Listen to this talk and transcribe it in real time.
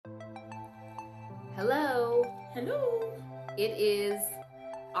Hello. Hello. It is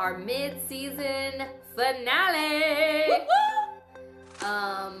our mid-season finale. Woo-woo!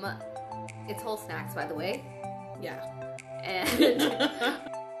 It's Whole Snacks, by the way. Yeah. And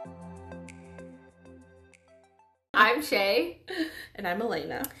I'm Shay. And I'm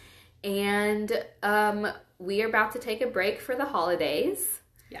Elena. And we are about to take a break for the holidays.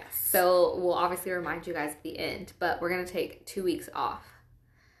 Yes. So we'll obviously remind you guys at the end, but we're going to take 2 weeks off.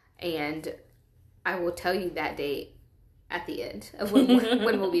 And I will tell you that date at the end of when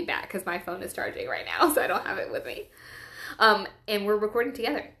we'll be back, because my phone is charging right now, so I don't have it with me. And we're recording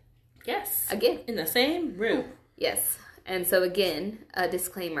together. Yes. Again. In the same room. Yes. And so again, a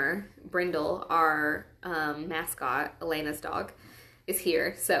disclaimer, Brindle, our mascot, Elena's dog, is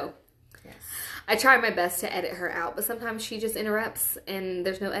here. So yes. I try my best to edit her out, but sometimes she just interrupts and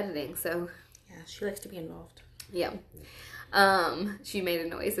there's no editing. So yeah, she likes to be involved. Yeah. She made a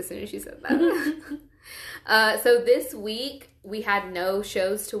noise as soon as she said that. So this week we had no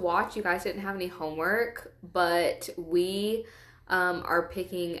shows to watch. You guys didn't have any homework, but we are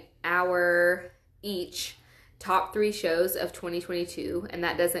picking our each top 3 shows of 2022, and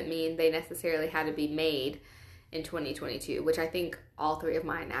that doesn't mean they necessarily had to be made in 2022, which I think all 3 of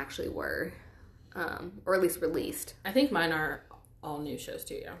mine actually were, or at least released. I think mine are all new shows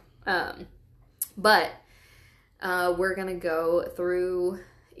too, yeah. But we're gonna go through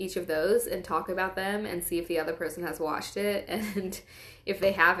each of those and talk about them and see if the other person has watched it, and if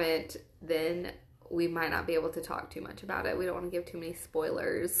they haven't, then we might not be able to talk too much about it. We don't want to give too many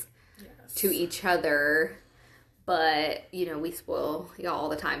spoilers to each other, but you know, we spoil y'all all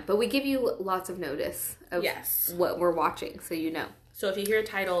the time, but we give you lots of notice of what we're watching, so you know. So if you hear a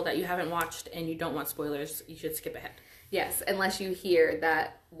title that you haven't watched and you don't want spoilers, you should skip ahead. Yes, unless you hear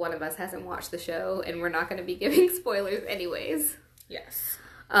that one of us hasn't watched the show, and we're not going to be giving spoilers anyways. Yes.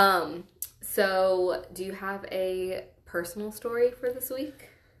 So do you have a personal story for this week?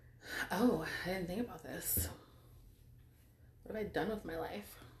 Oh, I didn't think about this. What have I done with my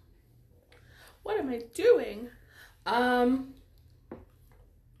life? What am I doing? I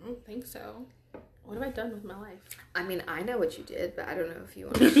don't think so. What have I done with my life? I mean, I know what you did, but I don't know if you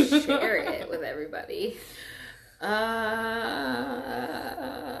want to share it with everybody.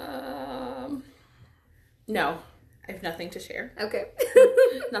 No, I have nothing to share. Okay.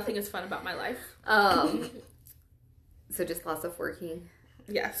 Nothing is fun about my life. So just lots of working.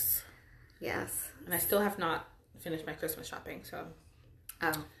 Yes. Yes. And I still have not finished my Christmas shopping, so.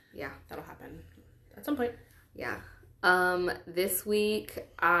 Oh, yeah. That'll happen at some point. Yeah. This week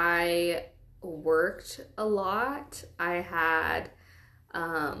I worked a lot. I had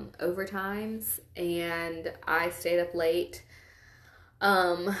overtimes, and I stayed up late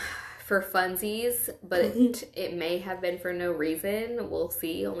for funsies, but it may have been for no reason. We'll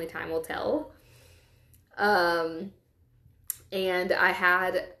see. Only time will tell. And I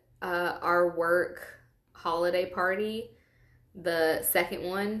had our work holiday party, the second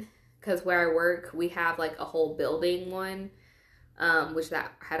one, because where I work, we have like a whole building one, which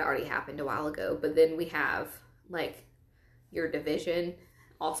that had already happened a while ago. But then we have like your division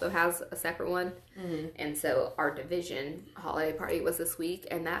also has a separate one. Mm-hmm. And so our division holiday party was this week,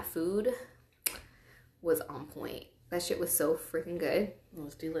 and that food was on point. That shit was so freaking good. It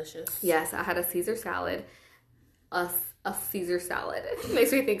was delicious. Yes, I had a Caesar salad. A Caesar salad. It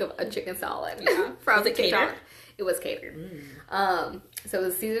makes me think of a chicken salad. Yeah. From was it TikTok. catered? It was catered. So it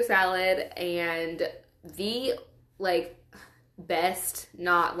was Caesar salad, and the like best,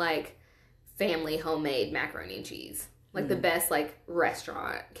 not like family homemade macaroni and cheese. Like the best like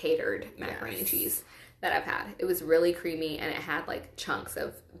restaurant catered macaroni and cheese that I've had. It was really creamy, and it had like chunks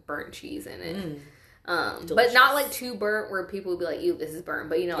of burnt cheese in it. But not like too burnt where people would be like, ew, this is burnt.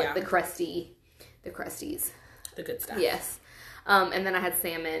 But you know, like the crusties. The good stuff. Yes. And then I had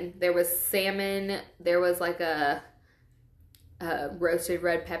salmon. There was salmon. There was like a roasted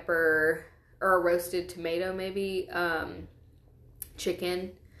red pepper or a roasted tomato maybe.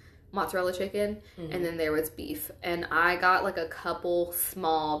 Chicken. Mozzarella chicken. And then there was beef. And I got like a couple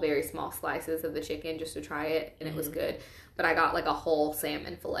small, very small slices of the chicken just to try it. And it was good. But I got like a whole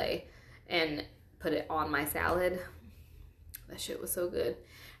salmon fillet and put it on my salad. That shit was so good.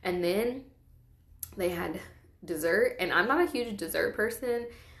 And then they had dessert, and I'm not a huge dessert person,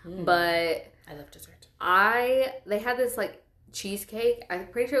 but I love dessert. They had this like cheesecake. I'm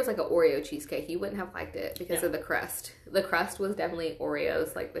pretty sure it was like an Oreo cheesecake. You wouldn't have liked it because of the crust. The crust was definitely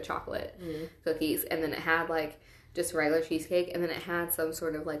Oreos, like the chocolate cookies, and then it had like just regular cheesecake, and then it had some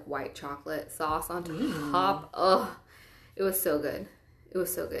sort of like white chocolate sauce on top. Oh, it was so good. It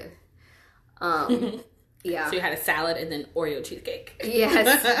was so good. Yeah. So you had a salad and then Oreo cheesecake.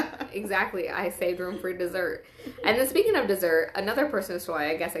 Yes. exactly. I saved room for dessert. And then speaking of dessert, another personal story,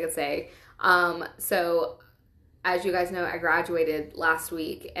 I guess I could say. So as you guys know, I graduated last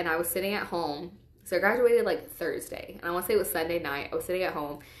week and I was sitting at home. So I graduated like Thursday. And I want to say it was Sunday night. I was sitting at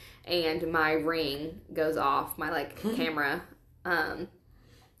home and my ring goes off, my like camera,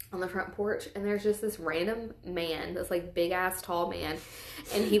 on the front porch, and there's just this random man, this like big ass tall man,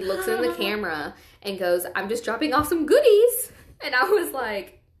 and he looks in the camera and goes, "I'm just dropping off some goodies." And I was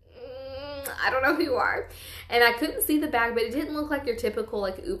like, I don't know who you are. And I couldn't see the bag, but it didn't look like your typical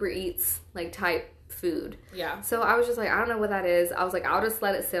like Uber Eats like type food. Yeah. So I was just like, I don't know what that is. I was like, I'll just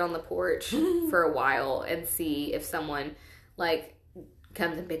let it sit on the porch for a while and see if someone like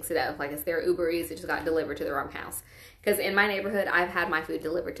comes and picks it up. Like, it's their Uber Eats, it just got delivered to the wrong house. Because in my neighborhood, I've had my food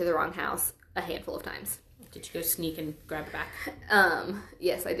delivered to the wrong house a handful of times. Did you go sneak and grab it back?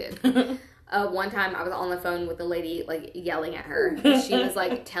 Yes, I did. One time I was on the phone with a lady, like, yelling at her. She was,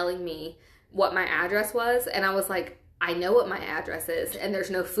 like, telling me what my address was. And I was like, I know what my address is. And there's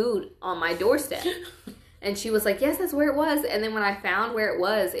no food on my doorstep. And she was like, yes, that's where it was. And then when I found where it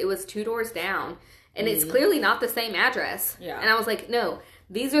was 2 doors down. And it's clearly not the same address. Yeah. And I was like, no,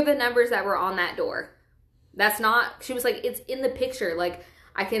 these are the numbers that were on that door. That's not, she was like, it's in the picture. Like,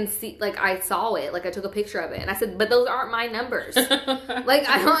 I can see, like, I saw it. Like, I took a picture of it. And I said, but those aren't my numbers. Like,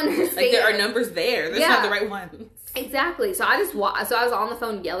 I don't understand. Like, there are numbers there. That's not the right ones. Exactly. So I just, so I was on the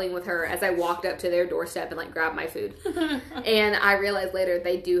phone yelling with her as I walked up to their doorstep and, like, grabbed my food. And I realized later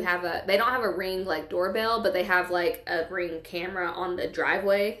they don't have a Ring, like, doorbell, but they have, like, a Ring camera on the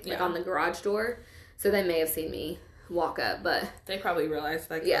driveway, like, on the garage door. So they may have seen me walk up, but... They probably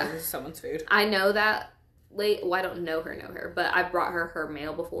realized, like, this is someone's food. I know that I don't know her, but I've brought her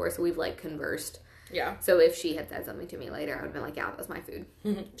mail before, so we've, like, conversed. Yeah. So if she had said something to me later, I would have been like, yeah, that was my food.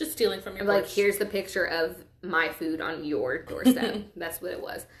 Just stealing from your porch. Like, here's the picture of my food on your doorstep. That's what it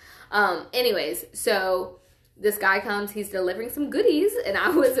was. Anyways, so this guy comes, he's delivering some goodies, and I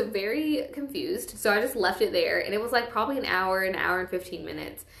was very confused. So I just left it there, and it was, like, probably an hour and 15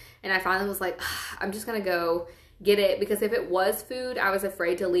 minutes. And I finally was like, I'm just going to go get it. Because if it was food, I was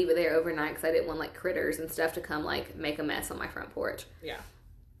afraid to leave it there overnight because I didn't want, like, critters and stuff to come, like, make a mess on my front porch. Yeah.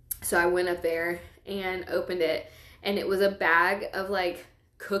 So I went up there and opened it. And it was a bag of, like,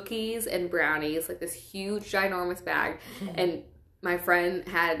 cookies and brownies. Like, this huge, ginormous bag. And my friend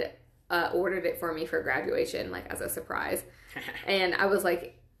had ordered it for me for graduation, like, as a surprise. And I was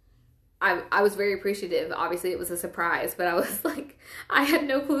like... I was very appreciative. Obviously, it was a surprise, but I was like, I had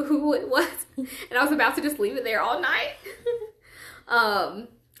no clue who it was. And I was about to just leave it there all night.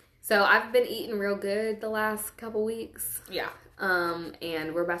 So I've been eating real good the last couple weeks. Yeah.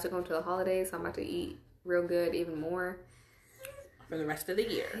 And we're about to go into the holidays, so I'm about to eat real good even more. For the rest of the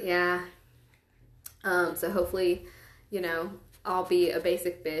year. Yeah. So hopefully, I'll be a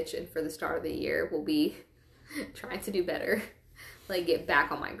basic bitch, and for the start of the year, we'll be trying to do better. Like, get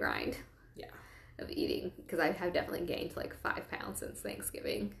back on my grind. Of eating, because I have definitely gained like 5 pounds since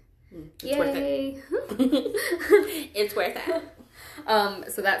Thanksgiving. It's worth it. It's worth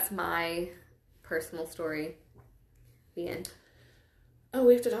it. So that's my personal story. The end. Oh,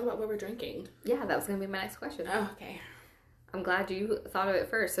 we have to talk about what we're drinking. Yeah, that was gonna be my next question. Oh, okay. I'm glad you thought of it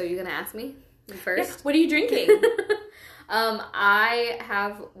first. So you're gonna ask me first? Yeah. What are you drinking? I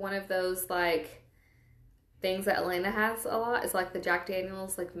have one of those like things that Elena has a lot. It's like the Jack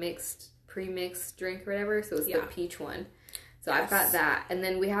Daniel's like pre-mixed drink or whatever. So it's the peach one. So I've got that. And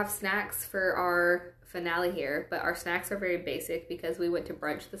then we have snacks for our finale here, but our snacks are very basic because we went to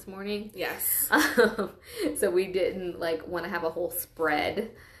brunch this morning. Yes. So we didn't like want to have a whole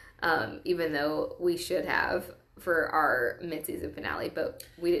spread, even though we should have for our mid-season finale, but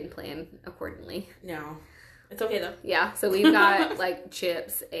we didn't plan accordingly. No. It's okay though. Yeah. So we've got like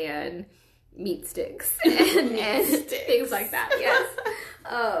chips and meat sticks and things like that. Yes.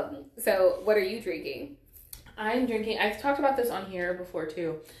 So what are you drinking? I'm drinking, I've talked about this on here before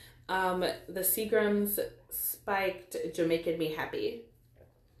too. The Seagram's Spiked Jamaican Me Happy.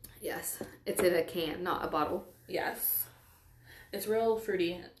 Yes. It's in a can, not a bottle. Yes. It's real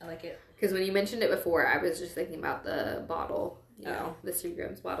fruity. I like it. Because when you mentioned it before, I was just thinking about the bottle. You know, the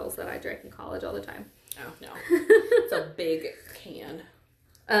Seagram's bottles that I drank in college all the time. Oh, no. It's a big can.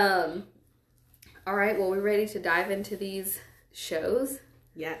 All right. Well, we're ready to dive into these shows.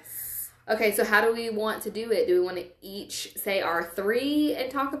 Yes. Okay, so how do we want to do it? Do we want to each say our 3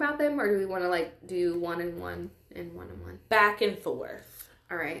 and talk about them? Or do we want to, like, do 1 and 1 and 1 and 1? Back and forth.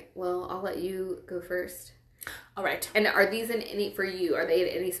 All right. Well, I'll let you go first. All right. And are these in any, for you, are they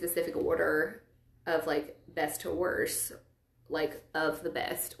in any specific order of, like, best to worst? Like, of the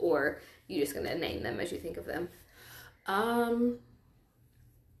best? Or you just going to name them as you think of them?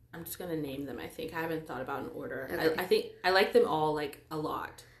 I'm just gonna name them. I think I haven't thought about an order. Okay. I think I like them all like a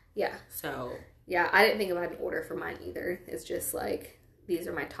lot. Yeah. So yeah, I didn't think about an order for mine either. It's just like these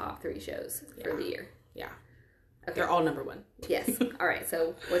are my top 3 shows for the year. Yeah. Okay. They're all number 1. Yes. All right.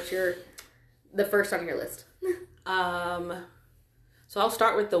 So what's the first on your list? So I'll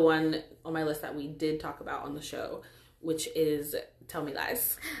start with the one on my list that we did talk about on the show, which is Tell Me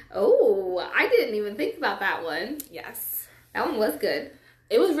Lies. Oh, I didn't even think about that one. Yes. That one was good.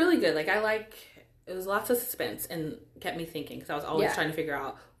 It was really good. Like, it was lots of suspense and kept me thinking because I was always trying to figure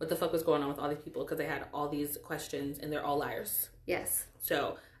out what the fuck was going on with all these people because they had all these questions and they're all liars. Yes.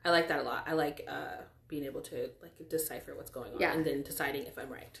 So I like that a lot. I like being able to like decipher what's going on and then deciding if I'm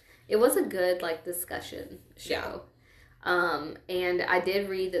right. It was a good like discussion show. And I did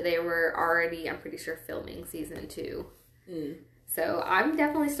read that they were already, I'm pretty sure, filming season 2. So I'm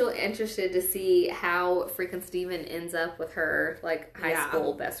definitely still interested to see how freaking Steven ends up with her like high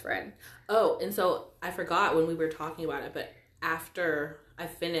school best friend. Oh, and so I forgot when we were talking about it, but after I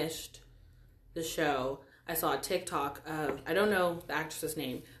finished the show, I saw a TikTok of, I don't know the actress's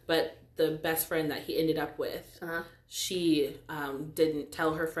name, but the best friend that he ended up with, she didn't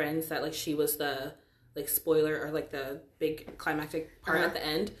tell her friends that like she was the like spoiler or like the big climactic part at the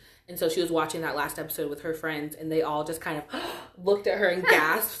end. And so she was watching that last episode with her friends and they all just kind of looked at her and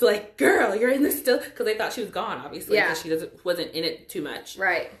gasped like, girl, you're in this still? Because they thought she was gone, obviously, because she wasn't in it too much.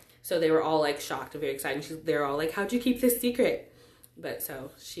 Right. So they were all like shocked and very excited. They were all like, how'd you keep this secret? But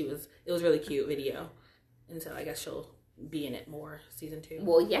so it was really cute video. And so I guess she'll be in it more season 2.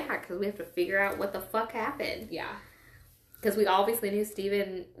 Well, yeah, because we have to figure out what the fuck happened. Yeah. Because we obviously knew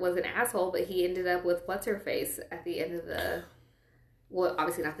Steven was an asshole, but he ended up with what's-her-face at the end of the... Well,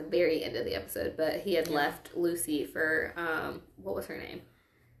 obviously not the very end of the episode, but he had left Lucy for, what was her name?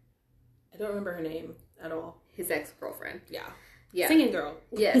 I don't remember her name at all. His ex-girlfriend. Yeah. Singing girl.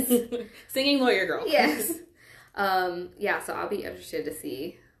 Yes. Singing lawyer girl. Yes. Yeah, so I'll be interested to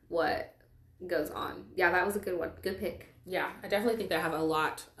see what goes on. Yeah, that was a good one. Good pick. Yeah, I definitely think they have a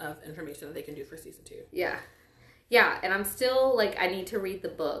lot of information that they can do for season 2. Yeah. Yeah, and I'm still, like, I need to read the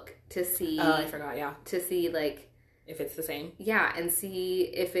book to see... Oh, I forgot, yeah. To see, like... If it's the same. Yeah, and see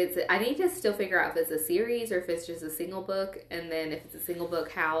if it's... I need to still figure out if it's a series or if it's just a single book. And then if it's a single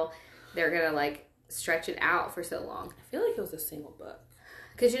book, how they're going to, like, stretch it out for so long. I feel like it was a single book.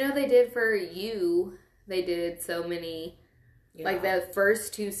 Because, you know, they did for You, they did so many... Yeah. Like, the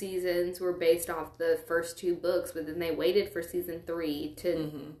first 2 seasons were based off the first 2 books, but then they waited for season 3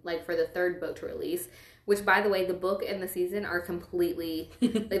 to, like, for the 3rd book to release. Which, by the way, the book and the season are completely,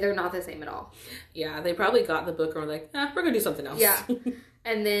 like, they're not the same at all. Yeah, they probably got the book and were like, we're going to do something else. Yeah.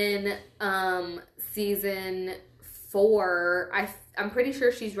 And then season 4, I'm pretty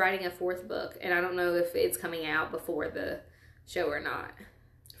sure she's writing a 4th book, and I don't know if it's coming out before the show or not.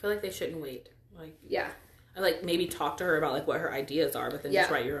 I feel like they shouldn't wait. Like, yeah. I like maybe talk to her about like what her ideas are, but then just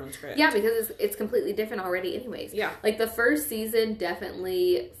write your own script. Yeah, because it's completely different already anyways. Yeah. Like the first season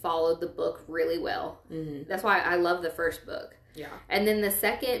definitely followed the book really well. Mm-hmm. That's why I love the first book. Yeah. And then the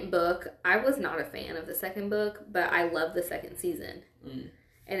second book, I was not a fan of the second book, but I love the second season. Mm.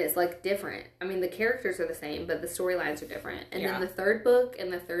 And it's like different. I mean, the characters are the same, but the storylines are different. And then the 3rd book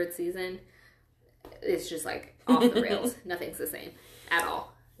and the 3rd season, it's just like off the rails. Nothing's the same at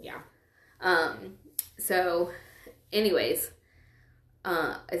all. Yeah. So, anyways, is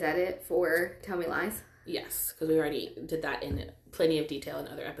that it for Tell Me Lies? Yes, because we already did that in plenty of detail in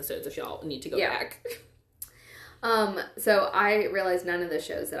other episodes if y'all need to go back. So I realized none of the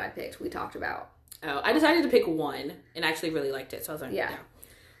shows that I picked we talked about. Oh, I decided to pick one and actually really liked it, so I was like,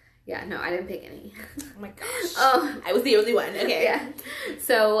 Yeah, no, I didn't pick any. Oh my gosh. I was the only one. Okay. Yeah.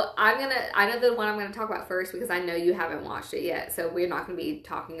 So I know the one I'm gonna talk about first because I know you haven't watched it yet, so we're not gonna be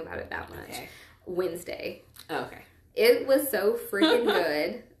talking about it that much. Okay. Wednesday. Oh, okay. It was so freaking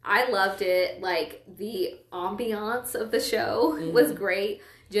good. I loved it. Like, the ambiance of the show was great.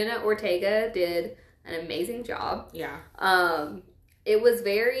 Jenna Ortega did an amazing job. Yeah. It was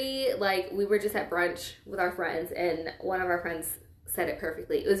very, like, we were just at brunch with our friends, and one of our friends said it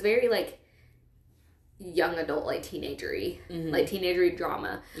perfectly. It was very, like, young adult, like, teenagery. Like, teenagery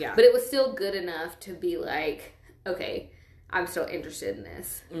drama. Yeah. But it was still good enough to be like, okay, I'm still interested in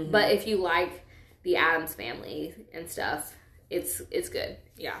this. But if you like the Addams Family and stuff, it's good.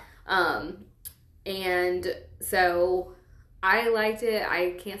 Yeah. And so I liked it.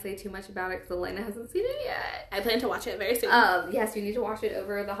 I can't say too much about it because Elena hasn't seen it yet. I plan to watch it very soon. Yes, you need to watch it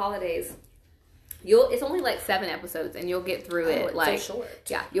over the holidays. It's only like 7 episodes, and you'll get through it like so short.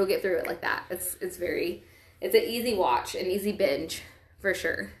 Yeah, you'll get through it like that. It's an easy watch, an easy binge for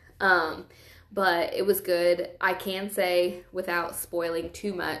sure. but it was good. I can say, without spoiling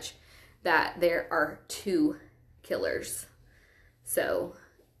too much, that there are 2 killers. So,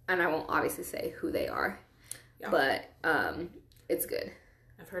 and I won't obviously say who they are, but it's good.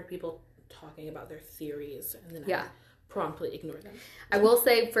 I've heard people talking about their theories, and then Yeah. I promptly ignore them. I will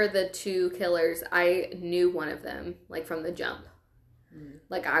say for the 2 killers, I knew one of them, like, from the jump.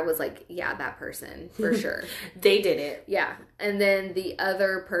 Like, I was like, yeah, that person, for sure. They did it. Yeah. And then the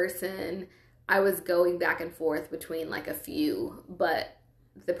other person, I was going back and forth between, like, a few, but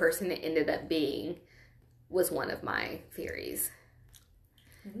the person it ended up being was one of my theories.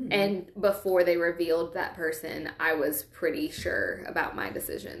 And before they revealed that person, I was pretty sure about my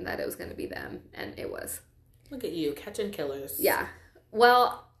decision that it was going to be them, and it was. Look at you, catching killers. Yeah.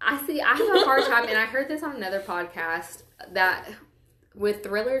 Well, I have a hard time, and I heard this on another podcast, that with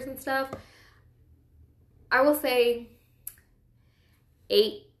thrillers and stuff, I will say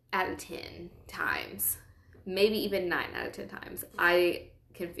 8 out of 10 times, maybe even 9 out of 10 times, I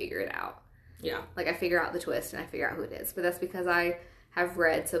can figure it out. Yeah. Like, I figure out the twist and I figure out who it is. But that's because I have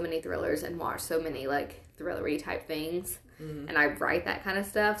read so many thrillers and watched so many, like, thrillery type things. And I write that kind of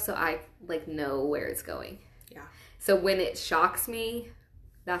stuff, so I, like, know where it's going. Yeah. So when it shocks me,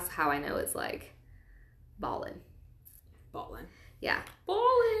 that's how I know it's, like, ballin'. Yeah.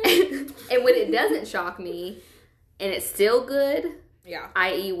 Ballin'. And when it doesn't shock me and it's still good, Yeah.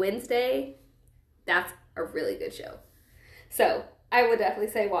 i.e. Wednesday, that's a really good show. So I would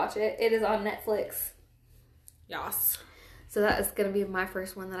definitely say watch it. It is on Netflix. Yes. So that is going to be my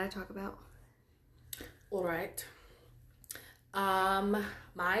first one that I talk about. All right.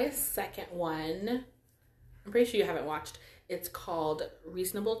 My second one, I'm pretty sure you haven't watched. It's called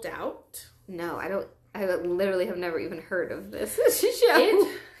Reasonable Doubt. No, I don't. I literally have never even heard of this show.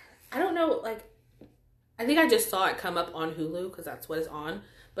 I don't know, like, I think I just saw it come up on Hulu because that's what it's on,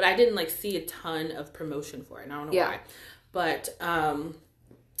 but I didn't, like, see a ton of promotion for it, and I don't know why. But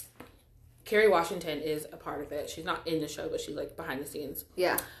Kerry Washington is a part of it. She's not in the show, but she's, like, behind the scenes.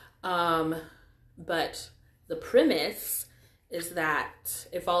 Yeah. But the premise is that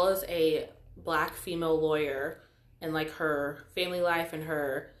it follows a Black female lawyer and, like, her family life and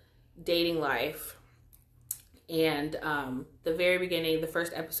her dating life. And the very beginning, the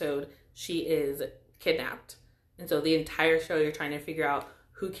first episode, she is kidnapped. And so the entire show, you're trying to figure out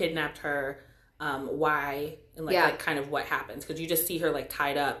who kidnapped her, why, and like kind of what happens. Because you just see her, like,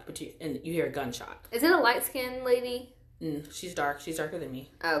 tied up, and you hear a gunshot. Is it a light-skinned lady? She's dark. She's darker than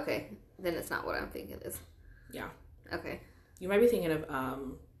me. Oh, okay. Then it's not what I'm thinking it is. Yeah. Okay. You might be thinking of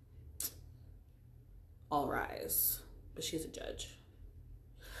All Rise, but she's a judge.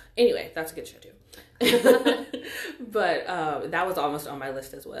 Anyway, that's a good show too. But that was almost on my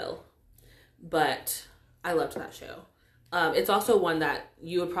list as well. But I loved that show. It's also one that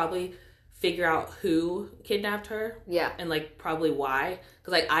you would probably figure out who kidnapped her. Yeah. And, like, probably why.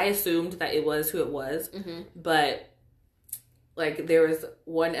 Because, like, I assumed that it was who it was. But, like, there was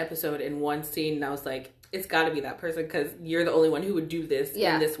one episode in one scene and I was like, it's got to be that person because you're the only one who would do this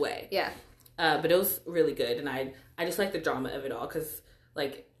in this way. Yeah. But it was really good. And I just like the drama of it all because,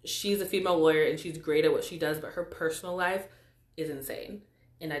 like, she's a female lawyer and she's great at what she does, but her personal life is insane.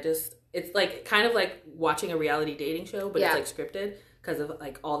 And it's like kind of like watching a reality dating show, but it's like scripted because of,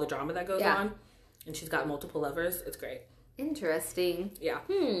 like, all the drama that goes on. And she's got multiple lovers. It's great. Interesting. Yeah.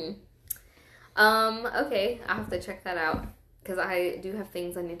 Okay. I'll have to check that out because I do have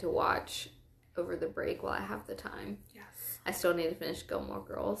things I need to watch over the break while I have the time. Yes. I still need to finish Gilmore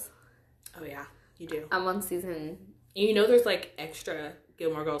Girls. Oh, yeah. You do. I'm on season... And there's, like, extra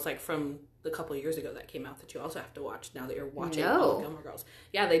Gilmore Girls, like, from the couple years ago that came out that you also have to watch now that you're watching all the Gilmore Girls.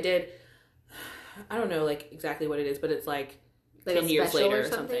 Yeah, they did. I don't know, like, exactly what it is, but it's, like 10 years later or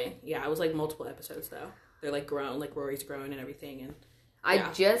something. Yeah, it was, like, multiple episodes, though. They're, like, grown. Like, Rory's grown and everything. And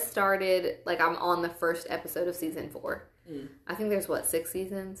I just started, like, I'm on the first episode of season 4. I think there's, 6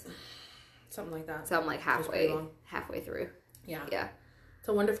 seasons? Something like that. So I'm, like, halfway through. Yeah. Yeah. It's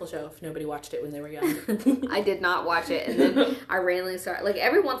a wonderful show if nobody watched it when they were young. I did not watch it. And then I randomly start, like,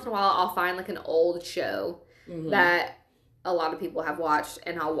 every once in a while I'll find, like, an old show that a lot of people have watched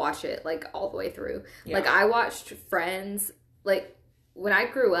and I'll watch it, like, all the way through. Yeah. Like, I watched Friends, like, when I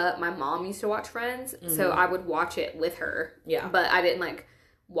grew up, my mom used to watch Friends, so I would watch it with her. Yeah. But I didn't, like,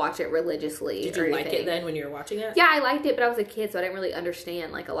 watch it religiously. Did you like it then when you were watching it? Yeah, I liked it, but I was a kid, so I didn't really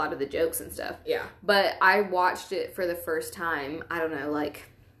understand, like, a lot of the jokes and stuff. Yeah. But I watched it for the first time, I don't know, like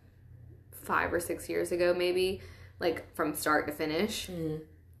 5 or 6 years ago, maybe, like, from start to finish. The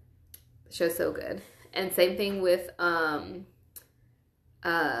show's so good. And same thing with,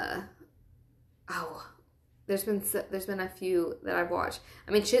 there's there's been a few that I've watched.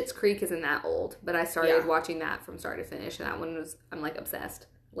 I mean, Schitt's Creek isn't that old, but I started watching that from start to finish, and that one I'm like obsessed.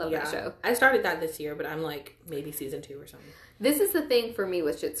 Love that show. I started that this year, but I'm like maybe season 2 or something. This is the thing for me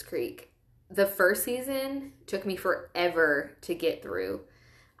with Schitt's Creek. The first season took me forever to get through.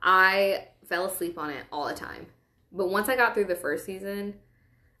 I fell asleep on it all the time. But once I got through the first season,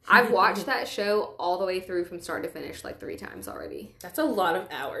 I've watched that show all the way through from start to finish like 3 times already. That's a lot of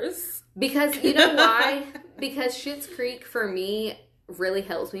hours. Because, you know why? Because Schitt's Creek, for me, really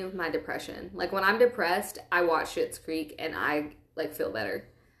helps me with my depression. Like, when I'm depressed, I watch Schitt's Creek and I, like, feel better.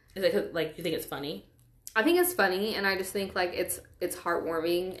 Is it like, you think it's funny? I think it's funny, and I just think, like, it's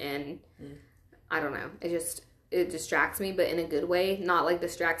heartwarming, and I don't know. It distracts me, but in a good way. Not, like,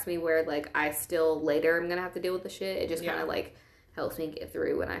 distracts me where, like, I still later I'm gonna have to deal with the shit. It just kind of, like, helps me get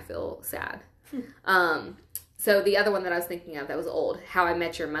through when I feel sad. So the other one that I was thinking of that was old, How I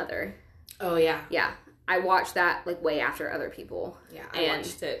Met Your Mother. Oh, yeah. Yeah. I watched that, like, way after other people. Yeah, I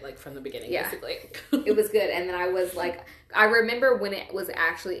watched it, like, from the beginning, basically. It was good. And then I was, like, I remember when it was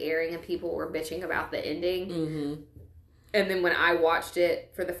actually airing and people were bitching about the ending. Mm-hmm. And then when I watched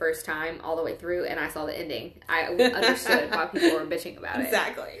it for the first time all the way through and I saw the ending, I understood why people were bitching about it.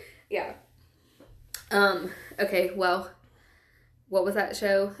 Exactly. Yeah. Okay, well, what was that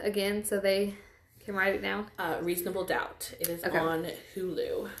show again so they can write it down? Reasonable Doubt. It is on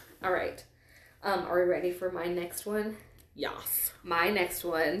Hulu. All right. Are we ready for my next one? Yes. My next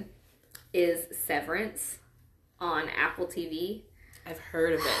one is Severance on Apple TV. I've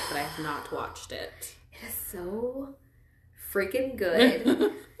heard of it, but I have not watched it. It is so freaking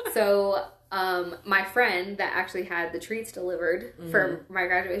good. So, my friend that actually had the treats delivered for my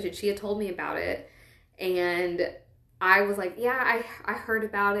graduation, she had told me about it. And I was like, yeah, I heard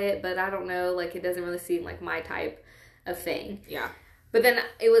about it, but I don't know. Like, it doesn't really seem like my type of thing. Yeah. But then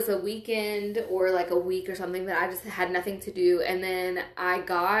it was a weekend or like a week or something that I just had nothing to do. And then I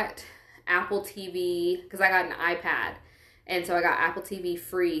got Apple TV because I got an iPad. And so I got Apple TV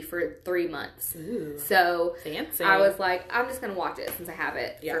free for 3 months. Ooh, so fancy. I was like, I'm just going to watch it since I have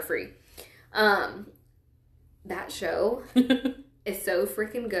it for free. That show is so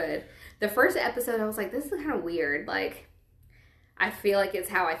freaking good. The first episode, I was like, this is kind of weird. Like, I feel like it's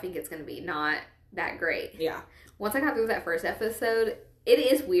how I think it's going to be. Not that great. Yeah. Once I got through that first episode, it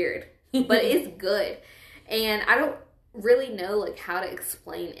is weird, but it's good. And I don't really know, like, how to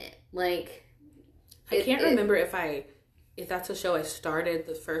explain it. Like, I can't remember if that's a show I started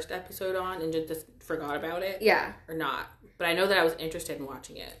the first episode on and just forgot about it. Yeah. Or not. But I know that I was interested in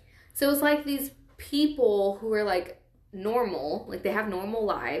watching it. So it's like these people who are, like, normal. Like, they have normal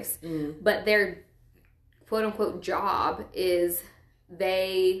lives. But their quote-unquote job is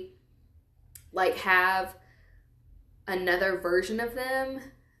they, like, have another version of them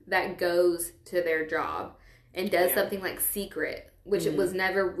that goes to their job and does something like secret, which it was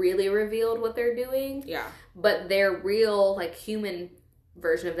never really revealed what they're doing. Yeah. But their real, like, human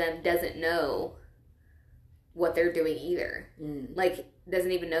version of them doesn't know what they're doing either. Like,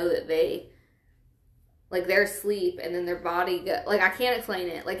 doesn't even know that they're asleep and then their body like, I can't explain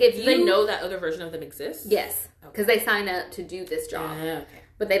it. Like, if they know that other version of them exists? Yes. Because they sign up to do this job. Okay.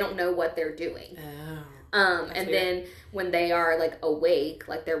 But they don't know what they're doing. Oh. And then when they are, like, awake,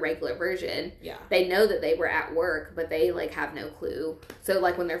 like their regular version, they know that they were at work, but they, like, have no clue. So,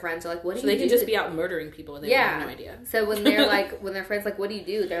 like, when their friends are like, what do you do? So they could just be out murdering people and they have no idea. So when they're like, when their friends like, what do you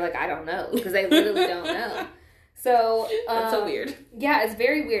do? They're like, I don't know. Because they literally don't know. So. That's so weird. Yeah, it's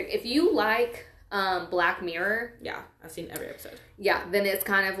very weird. If you like Black Mirror. Yeah, I've seen every episode. Yeah, then it's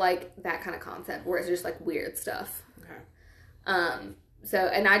kind of like that kind of concept where it's just, like, weird stuff. Okay. So,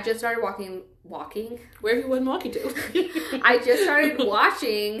 and I just started walking. Where have you been walking to? I just started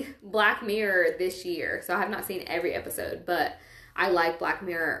watching Black Mirror this year, so I have not seen every episode, but I like Black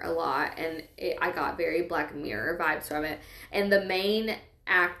Mirror a lot, and I got very Black Mirror vibes from it. And the main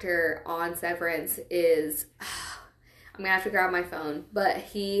actor on Severance is, I'm gonna have to grab my phone, but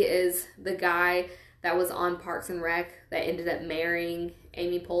he is the guy that was on Parks and Rec that ended up marrying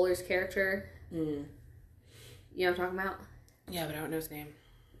Amy Poehler's character. You know what I'm talking about? Yeah, but I don't know his name.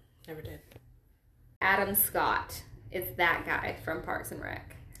 Never did. Adam Scott is that guy from Parks and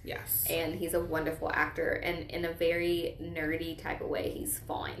Rec. Yes. And he's a wonderful actor, and in a very nerdy type of way, he's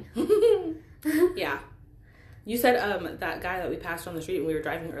fine. Yeah. You said that guy that we passed on the street when we were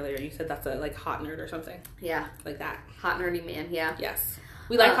driving earlier, you said that's a, like, hot nerd or something. Yeah. Like that. Hot nerdy man, yeah. Yes.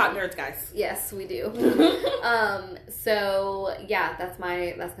 We like hot nerds, guys. Yes, we do. So yeah, that's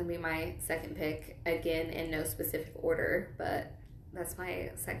gonna be my second pick, again in no specific order, but that's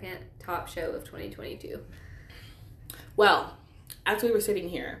my second top show of 2022. Well, as we were sitting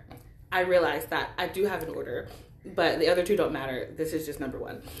here, I realized that I do have an order, but the other two don't matter. This is just number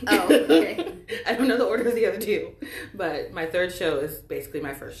one. Oh, okay. I don't know the order of the other two, but my third show is basically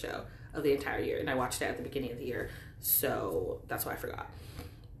my first show of the entire year, and I watched it at the beginning of the year, so that's why I forgot.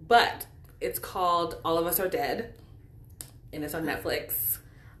 But it's called All of Us Are Dead, and it's on Netflix.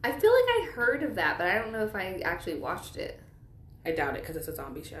 I feel like I heard of that, but I don't know if I actually watched it. I doubt it because it's a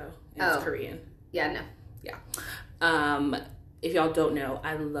zombie show, and it's Korean. Yeah, no. Yeah. If y'all don't know,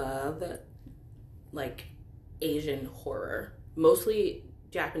 I love, like, Asian horror. Mostly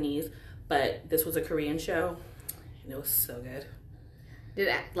Japanese, but this was a Korean show, and it was so good.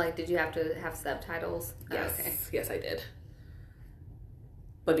 Did you have to have subtitles? Yes. Oh, okay. Yes, I did.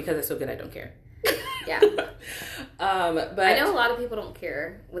 But because it's so good, I don't care. Yeah. But I know a lot of people don't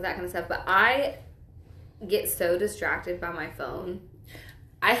care with that kind of stuff, but I get so distracted by my phone.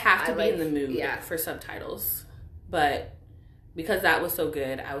 I have to be in the mood for subtitles. But because that was so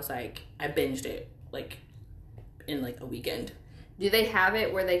good, I was like, I binged it like in like a weekend. Do they have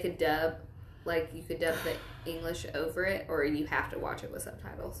it where they could dub, like you could dub the English over it, or you have to watch it with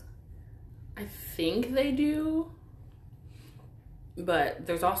subtitles? I think they do. But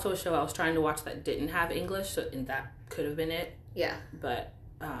there's also a show I was trying to watch that didn't have English, and that could have been it. Yeah. But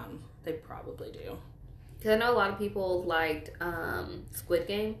they probably do. Because I know a lot of people liked Squid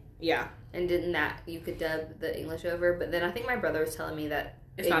Game. Yeah. And didn't that you could dub the English over, but then I think my brother was telling me that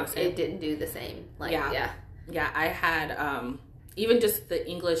it's not the same. It didn't do the same. Like, yeah. I had even just the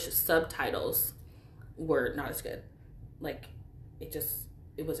English subtitles were not as good. Like it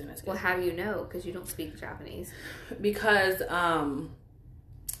wasn't as good. Well, how do you know? Because you don't speak Japanese. Because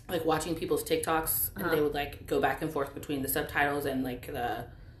like watching people's TikToks, and they would like go back and forth between the subtitles and like the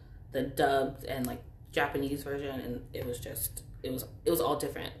dubbed and like Japanese version, and it was all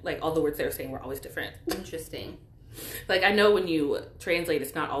different. Like all the words they were saying were always different. Interesting. Like I know when you translate,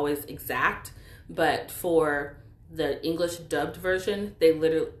 it's not always exact, but for the English dubbed version, they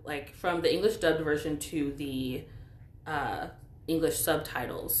literally like from the English dubbed version to the English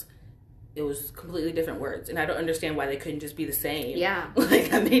subtitles, it was completely different words, and I don't understand why they couldn't just be the same. Yeah.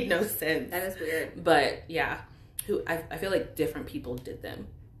 Like that made no sense. That is weird. But yeah, I feel like different people did them,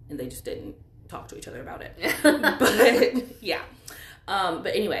 and they just didn't talk to each other about it. But yeah.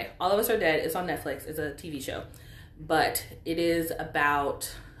 But anyway, All of Us Are Dead is on Netflix. It's a TV show, but it is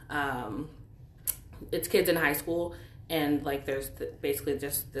about it's kids in high school, and like there's basically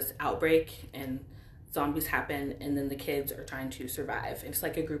just this outbreak, and zombies happen, and then the kids are trying to survive. It's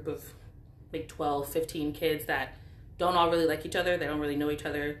like a group of like 12, 15 kids that don't all really like each other. They don't really know each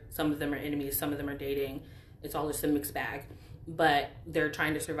other. Some of them are enemies. Some of them are dating. It's all just a mixed bag. But they're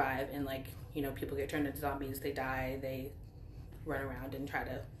trying to survive, and like, you know, people get turned into zombies. They die. They run around and try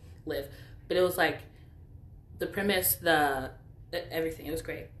to live. But it was like the premise, everything. It was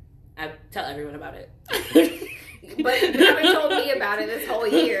great. I tell everyone about it. But you haven't told me about it this whole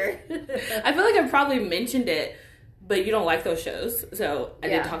year. I feel like I've probably mentioned it, but you don't like those shows, so I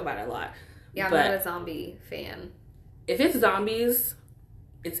didn't talk about it a lot. Yeah, I'm not a zombie fan. If it's zombies,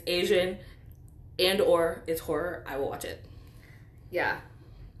 it's Asian, and or it's horror, I will watch it. Yeah.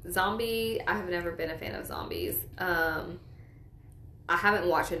 Zombie, I have never been a fan of zombies. I haven't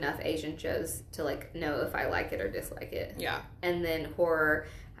watched enough Asian shows to like know if I like it or dislike it. Yeah. And then horror,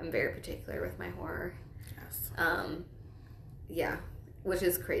 I'm very particular with my horror. Yes. Yeah, which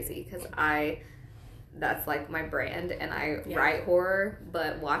is crazy because that's like my brand, and I write horror,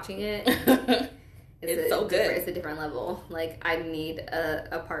 but watching it, it's so good. It's a different level. Like I need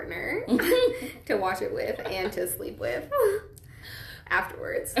a partner to watch it with and to sleep with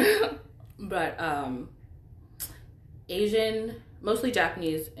afterwards. But Asian, mostly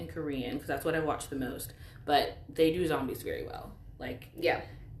Japanese and Korean, because that's what I watch the most. But they do zombies very well. Like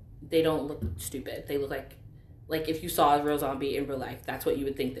they don't look stupid. They look like if you saw a real zombie in real life, that's what you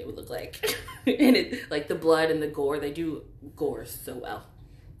would think they would look like. And it like the blood and the gore, they do gore so well.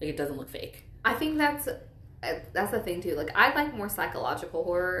 Like it doesn't look fake. I think that's the thing too. Like I like more psychological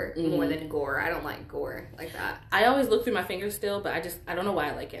horror more than gore. I don't like gore like that. I always look through my fingers still, but I don't know why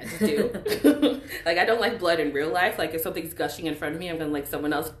I like it. I just do. Like I don't like blood in real life. Like if something's gushing in front of me, I'm gonna like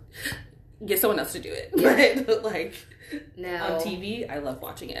get someone else to do it. Yeah. But like on TV, I love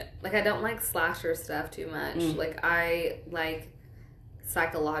watching it. Like I don't like slasher stuff too much. Like I like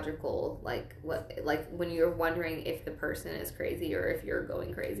psychological, like when you're wondering if the person is crazy or if you're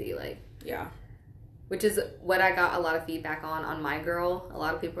going crazy, like which is what I got a lot of feedback on My Girl. A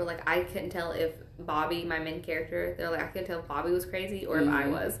lot of people were like, I couldn't tell if Bobby, my main character, they're like, I couldn't tell if Bobby was crazy or if I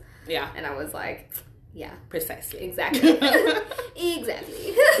was. Yeah. And I was like, yeah. Precisely. Exactly.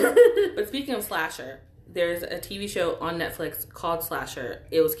 Exactly. But speaking of slasher, there's a TV show on Netflix called Slasher.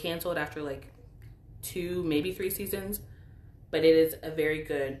 It was canceled after like 2, maybe 3 seasons, but it is a very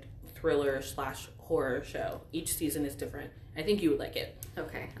good thriller / horror show. Each season is different. I think you would like it.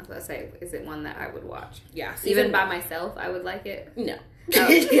 Okay, I was about to say, is it one that I would watch? Yeah. Even by myself, I would like it? No. Oh.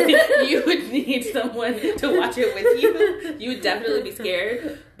 You would need someone to watch it with you. You would definitely be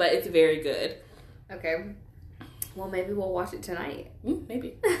scared, but it's very good. Okay. Well, maybe we'll watch it tonight.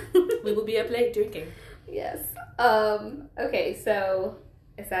 Maybe. We will be up late drinking. Yes. Okay, so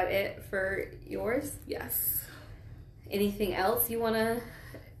is that it for yours? Yes. Anything else you want to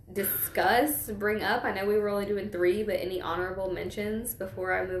discuss, bring up? I know we were only doing 3, but any honorable mentions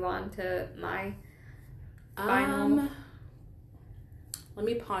before I move on to my final? Let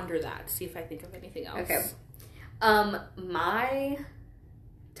me ponder that, see if I think of anything else. Okay. My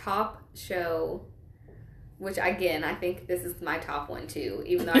top show, which again, I think this is my top one too,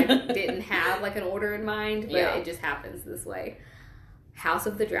 even though I didn't have like an order in mind, but it just happens this way. House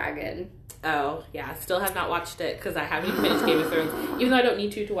of the Dragon. Oh, yeah. Still have not watched it because I haven't even finished Game of Thrones. Even though I don't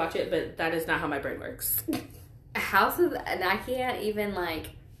need to watch it, but that is not how my brain works. And I can't even like,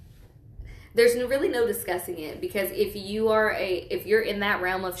 there's really no discussing it, because if you're in that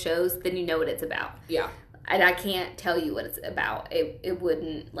realm of shows, then you know what it's about. Yeah. And I can't tell you what it's about. It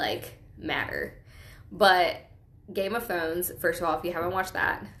wouldn't like matter. But Game of Thrones, first of all, if you haven't watched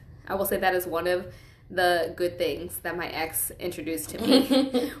that, I will say that is one of the good things that my ex introduced to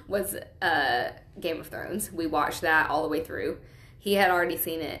me was Game of Thrones. We watched that all the way through. He had already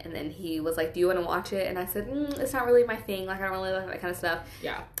seen it, and then he was like, do you want to watch it? And I said, it's not really my thing. Like, I don't really like that kind of stuff.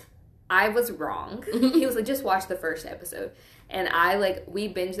 Yeah. I was wrong. He was like, just watch the first episode. And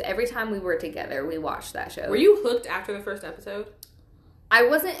we binged. Every time we were together, we watched that show. Were you hooked after the first episode? I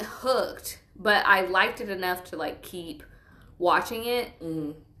wasn't hooked, but I liked it enough to like keep watching it.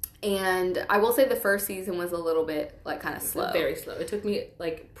 Mm-hmm. And I will say the first season was a little bit like kind of slow. Very slow. It took me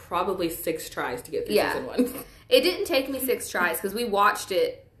like probably 6 tries to get through season 1. It didn't take me 6 tries because we watched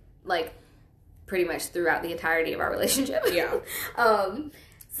it like pretty much throughout the entirety of our relationship. Yeah.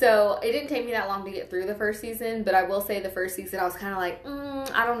 So it didn't take me that long to get through the first season, but I will say the first season I was kind of like,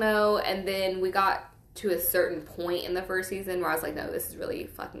 I don't know. And then we got to a certain point in the first season where I was like, no, this is really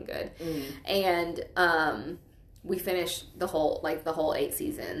fucking good. And we finished the whole 8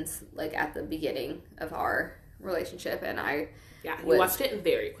 seasons like at the beginning of our relationship, and we watched it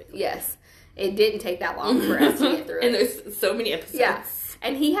very quickly. Yes, it didn't take that long for us to get through it. And there's so many episodes. Yeah,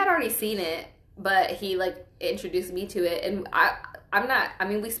 and he had already seen it, but he like introduced me to it, and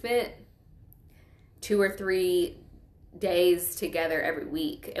we spent 2 or 3 days together every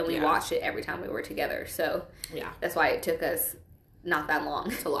week, and we watched it every time we were together. So that's why it took us not that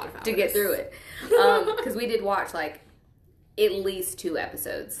long. It's a lot of hours to get through it, because we did watch like at least 2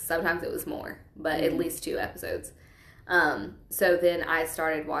 episodes. Sometimes it was more, but at least 2 episodes. So then I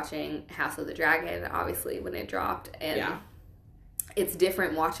started watching House of the Dragon, obviously, when it dropped, and it's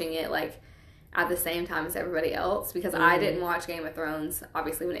different watching it like at the same time as everybody else, because I didn't watch Game of Thrones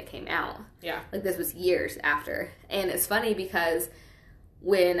obviously when it came out. Yeah, like this was years after. And it's funny because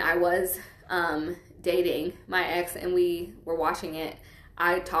when I was dating my ex and we were watching it,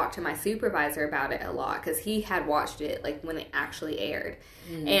 I talked to my supervisor about it a lot because he had watched it like when it actually aired.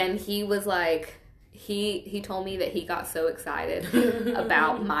 And he was like, he told me that he got so excited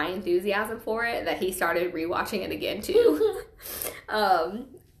about my enthusiasm for it that he started rewatching it again too.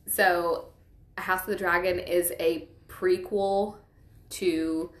 So House of the Dragon is a prequel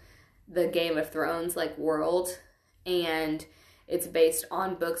to the Game of Thrones like world, and it's based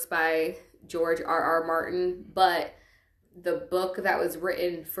on books by George R.R. Martin, but the book that was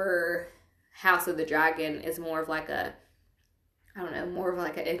written for House of the Dragon is more of like an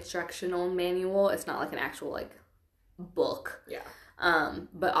instructional manual. It's not like an actual like book. Yeah.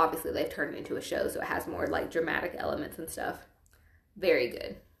 But obviously they've turned it into a show, so it has more like dramatic elements and stuff. Very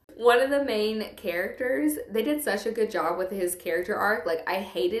good. One of the main characters, they did such a good job with his character arc. Like, I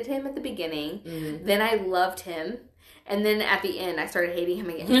hated him at the beginning, then I loved him, and then at the end I started hating him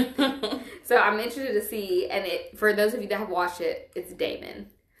again. So I'm interested to see, and for those of you that have watched it, it's Daemon.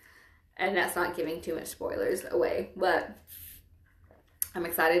 And that's not giving too much spoilers away, but I'm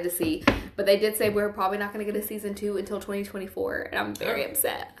excited to see. But they did say we're probably not going to get a season 2 until 2024, and I'm very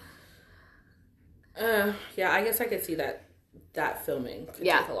upset. Yeah, I guess I could see that filming could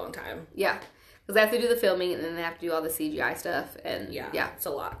take a long time. Yeah, because they have to do the filming and then they have to do all the CGI stuff, and it's a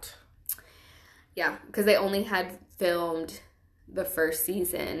lot. Yeah, because they only had filmed the first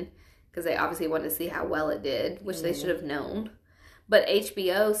season because they obviously wanted to see how well it did, which they should have known. But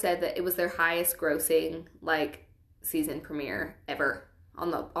HBO said that it was their highest grossing like season premiere ever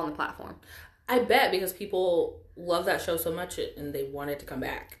on the platform. I bet because people love that show so much and they wanted to come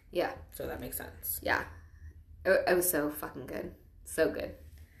back. Yeah. So that makes sense. Yeah. It was so fucking good. So good.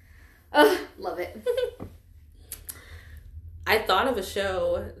 Love it. I thought of a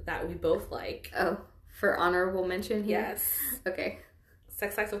show that we both like. Oh, for honorable mention here? Yes. Okay.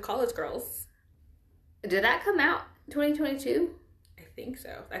 Sex Lives of College Girls. Did that come out 2022? I think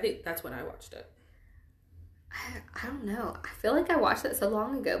so. I think that's when I watched it. I don't know. I feel like I watched it so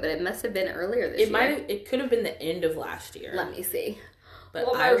long ago, but it must have been earlier this year. It could have been the end of last year. Let me see. But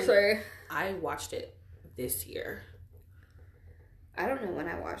I watched it this year. I don't know when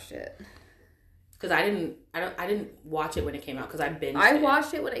I watched it. Because I didn't watch it when it came out because I binged it. I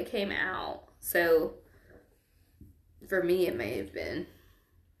watched it when it came out. So for me it may have been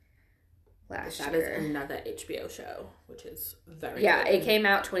last year. That is another HBO show, which is very good. It came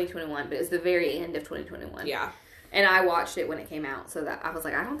out 2021, but it's the very end of 2021. Yeah. And I watched it when it came out, so that I was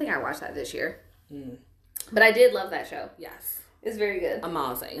like, I don't think I watched that this year. But I did love that show. Yes. It's very good.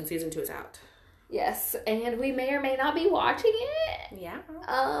 Amazing. And season 2 is out. Yes. And we may or may not be watching it. Yeah.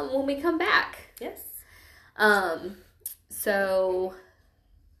 When we come back. Yes. So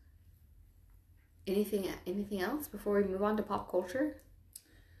anything else before we move on to pop culture?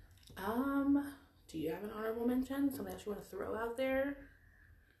 Do you have an honorable mention? Something else you want to throw out there?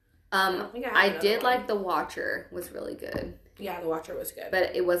 I did like The Watcher was really good. Yeah, The Watcher was good.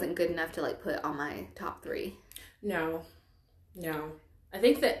 But it wasn't good enough to like put on my top 3. No. I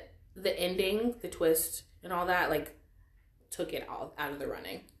think that the ending, the twist, and all that, like, took it all out of the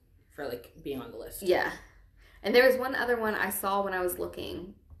running for, like, being on the list. Yeah. And there was one other one I saw when I was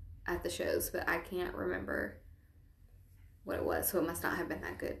looking at the shows, but I can't remember what it was, so it must not have been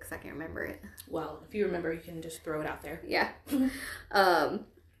that good because I can't remember it. Well, if you remember, you can just throw it out there. Yeah.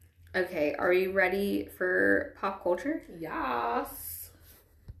 Okay, are you ready for pop culture? Yes.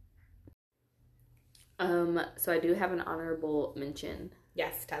 So I do have an honorable mention.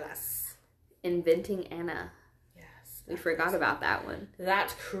 Yes, tell us. Inventing Anna. Yes. We forgot about that one.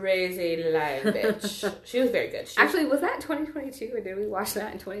 That crazy live bitch. She was very good. Actually, was that 2022 or did we watch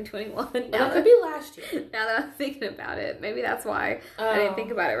that in 2021? That could be last year. Now that I'm thinking about it. Maybe that's why I didn't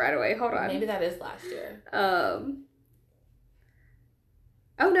think about it right away. Hold on. Maybe that is last year. Oh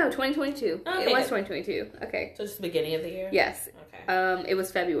no, 2022. Okay, it was 2022. Okay. So just the beginning of the year? Yes. Okay. It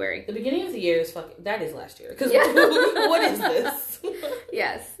was February. The beginning of the year is that is last year. Because yeah. What is this?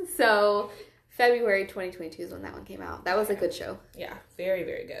 Yes. So February 2022 is when that one came out. That was a good show. Yeah. Very,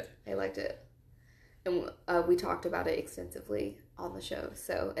 very good. I liked it. And we talked about it extensively on the show.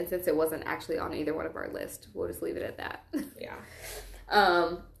 So, and since it wasn't actually on either one of our lists, we'll just leave it at that. Yeah.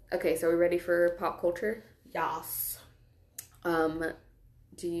 Okay, so are we ready for pop culture? Yes.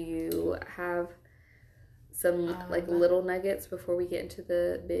 Do you have some like little nuggets before we get into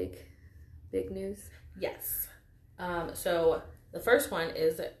the big news? Yes. So the first one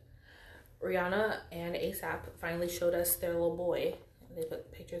is Rihanna and ASAP finally showed us their little boy. They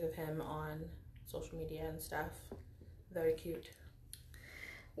put pictures of him on social media and stuff. Very cute.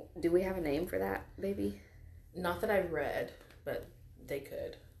 Do we have a name for that baby? Not that I've read, but they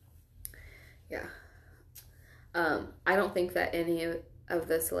could. Yeah. I don't think that any of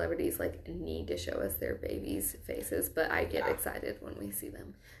the celebrities like need to show us their babies' faces, but I get excited when we see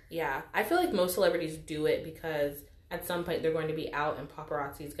them. Yeah, I feel like most celebrities do it because at some point they're going to be out and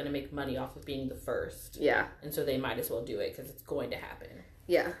paparazzi is going to make money off of being the first. Yeah. And so they might as well do it because it's going to happen.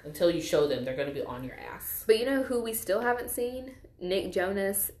 Yeah. Until you show them, they're going to be on your ass. But you know who we still haven't seen? Nick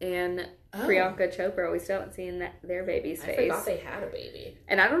Jonas and Priyanka Chopra. We still haven't seen their baby's face. I forgot they had a baby.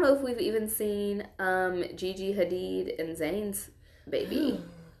 And I don't know if we've even seen Gigi Hadid and Zayn's baby.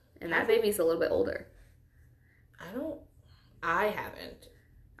 And that baby's a little bit older. I haven't.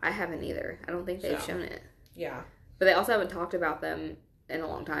 I haven't either. I don't think they've shown it. Yeah. But they also haven't talked about them in a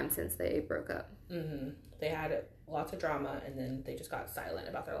long time since they broke up. Mm-hmm. They had lots of drama and then they just got silent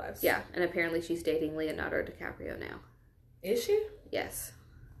about their lives. Yeah, and apparently she's dating Leonardo DiCaprio now. Is she? Yes.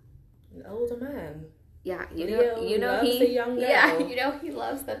 An older man. Yeah, you know loves he a young girl. Yeah, you know he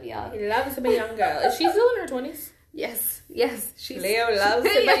loves them young. He loves him a young girl. Is she still in her 20s? Yes. Leo loves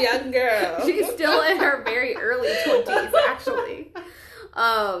him a young girl. She's still in her very early 20s, actually.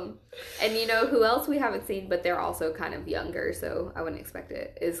 And you know who else we haven't seen, but they're also kind of younger, so I wouldn't expect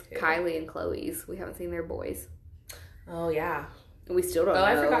it, is Kylie and Chloe's. We haven't seen their boys. Oh, yeah. We still don't know. Oh,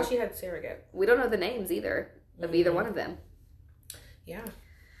 I forgot she had surrogate. We don't know the names either of either one of them. Yeah.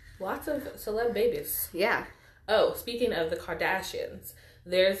 Lots of celeb babies. Yeah. Oh, speaking of the Kardashians,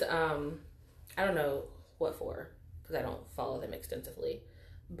 there's, I don't know what for, because I don't follow them extensively,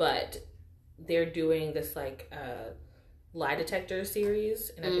 but they're doing this, like, lie detector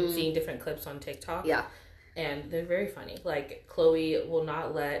series, and I've been seeing different clips on TikTok. Yeah. And they're very funny. Like, Chloe will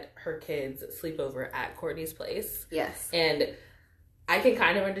not let her kids sleep over at Courtney's place. Yes. And I can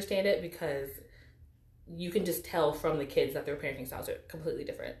kind of understand it because you can just tell from the kids that their parenting styles are completely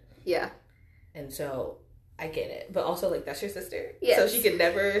different. Yeah. And so I get it. But also, like, that's your sister. Yes. So she could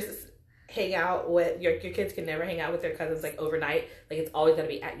never hang out with, your kids can never hang out with their cousins, like, overnight. Like, it's always going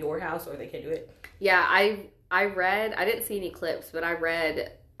to be at your house or they can do it. Yeah, I read, I didn't see any clips, but I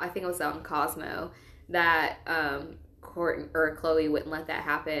read, I think it was on Cosmo, that Chloe wouldn't let that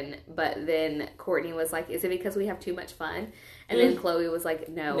happen. But then Courtney was like, is it because we have too much fun? And then Chloe was like,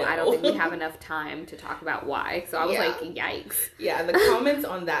 no, I don't think we have enough time to talk about why. So I was like, yikes. Yeah, the comments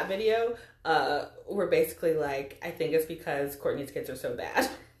on that video were basically like, I think it's because Courtney's kids are so bad.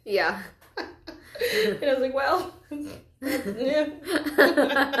 Yeah. And I was like, well, yeah.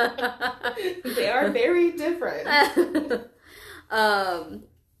 They are very different.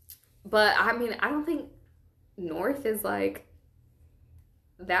 But I mean, I don't think North is like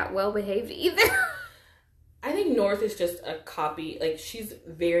that well behaved either. I think North is just a copy. Like, she's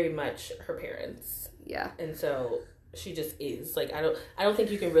very much her parents. Yeah. And so she just is. Like, I don't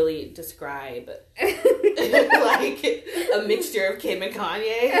think you can really describe like a mixture of Kim and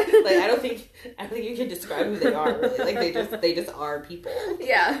Kanye. Like, I don't think you can describe who they are really. Like, they just are people.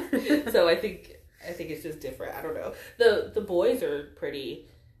 Yeah. So I think it's just different. I don't know. The boys are pretty,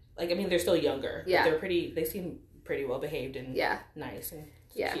 like, I mean, they're still younger. Yeah. But they seem pretty well behaved and nice and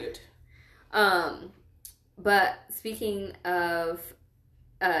cute. But speaking of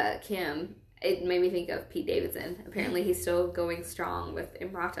Kim, it made me think of Pete Davidson. Apparently he's still going strong with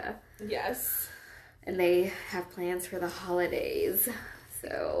Emrata. Yes. And they have plans for the holidays.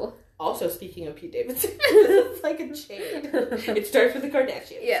 So. Also, speaking of Pete Davidson, it's like a chain. It starts with the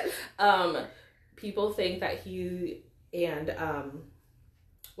Kardashians. Yes. People think that he and,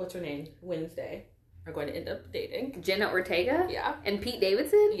 what's her name? Wednesday are going to end up dating. Jenna Ortega? Yeah. And Pete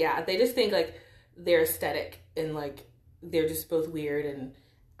Davidson? Yeah. They just think, like, they're aesthetic and, like, they're just both weird and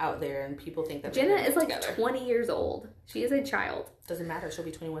out there, and people think that Jenna is like together. 20 years old. She is a child. Doesn't matter. She'll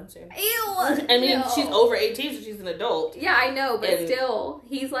be 21 soon. Ew. I mean, no. She's over 18, so she's an adult. Yeah, I know, but still,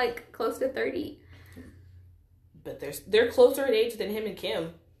 he's like close to 30. But they're closer in age than him and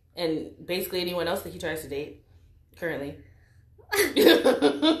Kim, and basically anyone else that he tries to date currently. I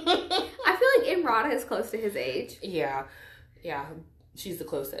feel like Emrata is close to his age. Yeah. She's the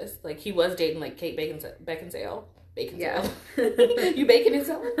closest. Like, he was dating like Kate Beckinsale. Yeah. You baking it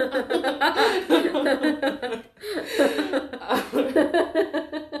so?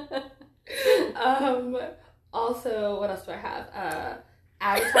 Also, what else do I have?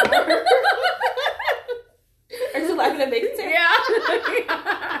 Avatar. Are you laughing at bacon sale?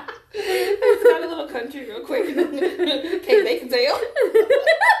 Yeah. It's got a little country real quick. Kate Beckinsale.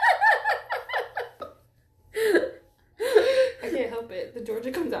 I can't help it. The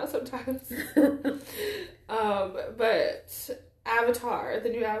Georgia comes out sometimes. But Avatar, the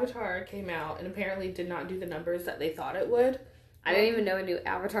new Avatar came out and apparently did not do the numbers that they thought it would. I didn't even know a new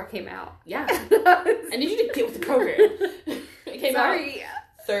Avatar came out. Yeah. I need you to get with the program. It came out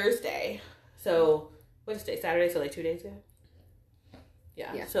Thursday. So, what's today? Saturday, so like 2 days ago?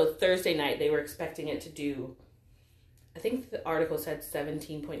 Yeah. So Thursday night, they were expecting it to do, I think the article said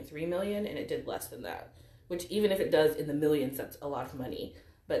 17.3 million, and it did less than that. Which, even if it does in the millions, that's a lot of money.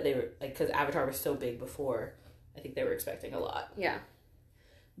 But they were, like, because Avatar was so big before, I think they were expecting a lot. Yeah.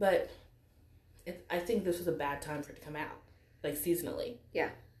 But I think this was a bad time for it to come out. Like, seasonally.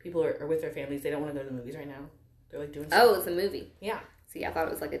 Yeah. People are with their families. They don't want to go to the movies right now. They're, like, doing something. Oh, it's a movie. Yeah. See, I thought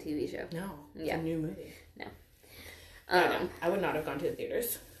it was like a TV show. No. It's a new movie. No. No. I would not have gone to the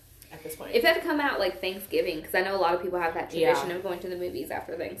theaters at this point. If it had come out, like, Thanksgiving, because I know a lot of people have that tradition of going to the movies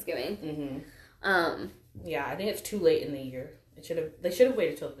after Thanksgiving. Mm-hmm. Yeah, I think it's too late in the year. They should have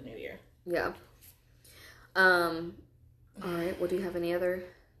waited till the new year. Yeah. All right. Well, do you have any other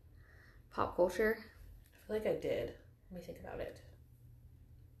pop culture? I feel like I did. Let me think about it.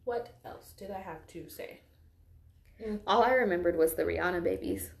 What else did I have to say? All I remembered was the Rihanna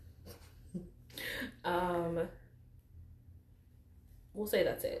babies. We'll say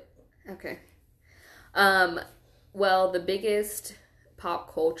that's it. Okay. Well, the biggest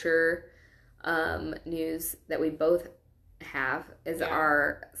pop culture news that we both have is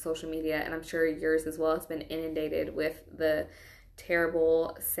our social media, and I'm sure yours as well has been inundated with the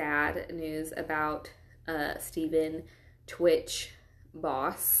terrible, sad news about Steven Twitch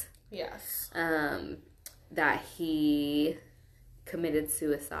boss. Yes. That he committed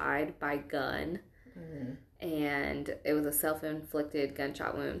suicide by gun. Mm-hmm. And it was a self-inflicted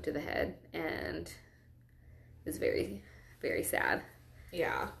gunshot wound to the head, and it was very very sad.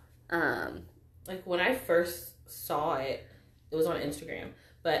 Yeah. Um, Like, when I first saw it, it was on Instagram.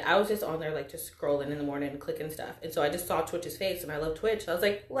 But I was just on there, like, just scrolling in the morning, clicking stuff. And so I just saw Twitch's face, and I love Twitch. I was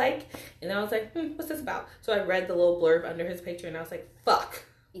like, and then I was like, what's this about? So I read the little blurb under his picture, and I was like, fuck.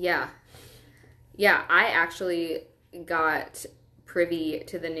 Yeah. Yeah, I actually got privy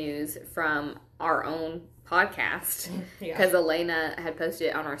to the news from our own podcast because Elena had posted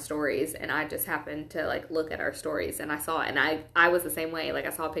it on our stories, and I just happened to like look at our stories and I saw it, and I was the same way. Like, I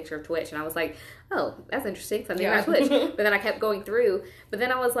saw a picture of Twitch and I was like, oh, that's interesting, something about Twitch. But then I kept going through, but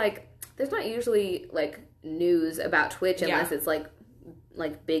then I was like, there's not usually like news about Twitch unless it's like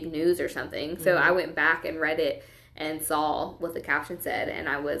big news or something. So I went back and read it and saw what the caption said, and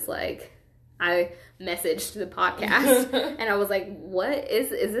I was like, I messaged the podcast and I was like, what is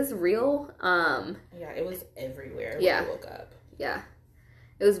this real? Yeah, it was everywhere when I woke up. Yeah.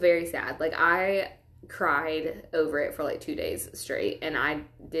 It was very sad. Like, I cried over it for like 2 days straight, and I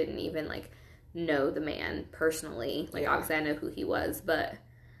didn't even like know the man personally. Like, obviously I know who he was, but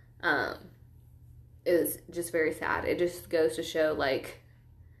it was just very sad. It just goes to show like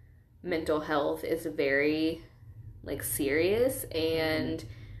mental health is very like serious, and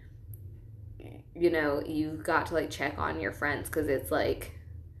you know, you've got to like check on your friends, because it's like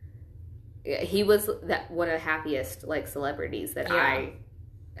he was that one of the happiest like celebrities that I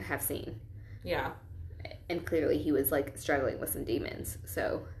have seen. Yeah. And clearly he was like struggling with some demons.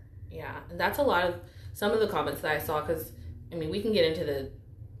 So yeah, and that's a lot of some of the comments that I saw, because I mean, we can get into the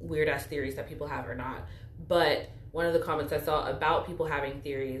weird ass theories that people have or not, but one of the comments I saw about people having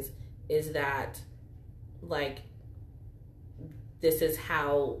theories is that like this is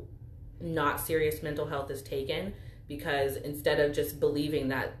how not serious mental health is taken, because instead of just believing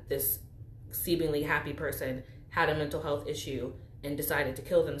that this seemingly happy person had a mental health issue and decided to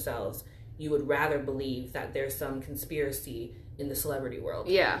kill themselves, you would rather believe that there's some conspiracy in the celebrity world.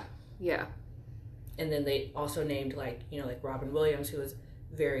 Yeah. And then they also named like, you know, like Robin Williams, who was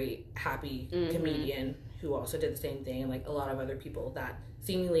very happy comedian, who also did the same thing, and like a lot of other people that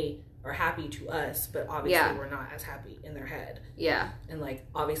seemingly are happy to us, but obviously we're not as happy in their head. Yeah. And like,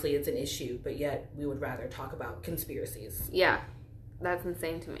 obviously it's an issue, but yet we would rather talk about conspiracies. Yeah. That's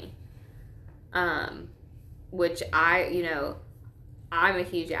insane to me. Which I'm a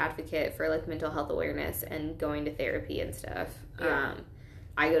huge advocate for like mental health awareness and going to therapy and stuff. Yeah.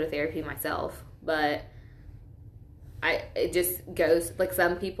 I go to therapy myself, but it just goes, like,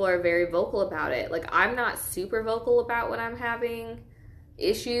 some people are very vocal about it. Like, I'm not super vocal about when I'm having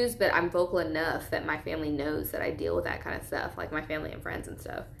issues, but I'm vocal enough that my family knows that I deal with that kind of stuff, like my family and friends and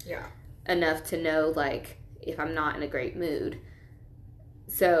stuff. Yeah. Enough to know, like, if I'm not in a great mood.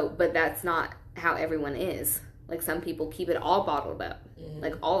 So, but that's not how everyone is. Like, some people keep it all bottled up,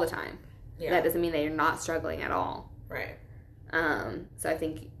 like, all the time. Yeah. That doesn't mean that you're not struggling at all. Right. So I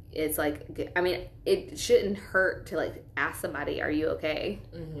think it's like, I mean, it shouldn't hurt to like ask somebody, are you okay?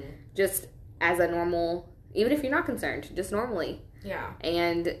 Just as a normal, even if you're not concerned, just normally. Yeah.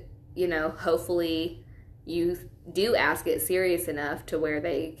 And, you know, hopefully you do ask it serious enough to where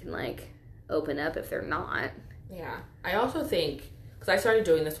they can like open up if they're not. Yeah. I also think, because I started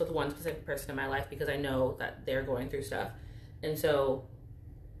doing this with one specific person in my life because I know that they're going through stuff. And so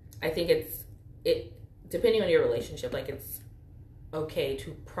I think it depending on your relationship, like, it's okay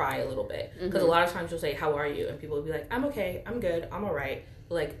to pry a little bit, because a lot of times you'll say, how are you? And people will be like, I'm okay, I'm good, I'm all right.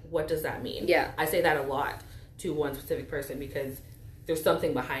 Like, what does that mean? Yeah. I say that a lot to one specific person because there's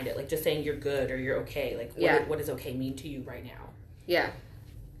something behind it. Like, just saying you're good or you're okay. Like, what does okay mean to you right now? Yeah.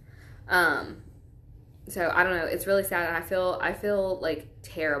 So I don't know. It's really sad, and I feel like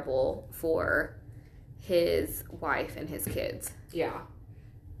terrible for his wife and his kids. Yeah.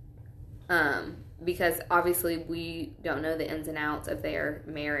 Because obviously we don't know the ins and outs of their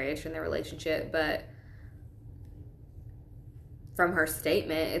marriage and their relationship, but from her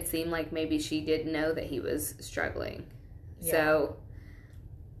statement, it seemed like maybe she did know that he was struggling. Yeah. So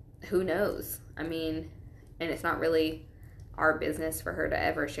who knows? I mean, and it's not really our business for her to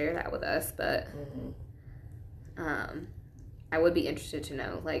ever share that with us, but I would be interested to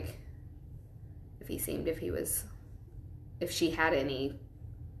know, like, if she had any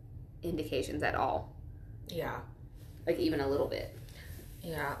indications at all. Yeah. Like, even a little bit.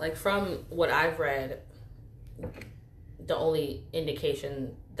 Yeah, like, from what I've read, the only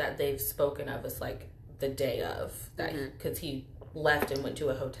indication that they've spoken of is like the day of that, because he left and went to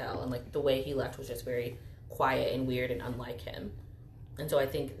a hotel, and like the way he left was just very quiet and weird and unlike him. And so I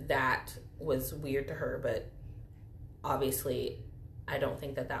think that was weird to her, but obviously I don't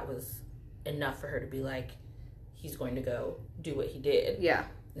think that was enough for her to be like, he's going to go do what he did. Yeah.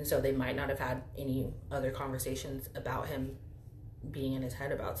 And so they might not have had any other conversations about him being in his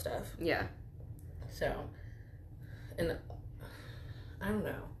head about stuff. Yeah. So, and I don't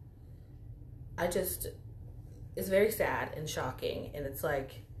know. It's very sad and shocking. And it's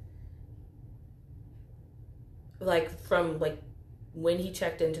like from like when he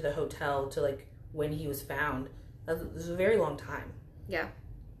checked into the hotel to like when he was found, it was a very long time. Yeah.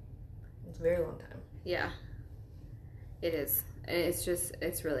 It's a very long time. Yeah. It is. And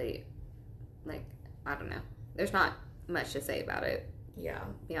it's really, like, I don't know. There's not much to say about it. Yeah.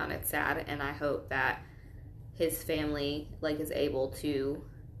 Beyond it's sad. And I hope that his family, like, is able to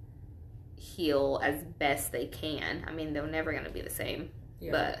heal as best they can. I mean, they're never going to be the same.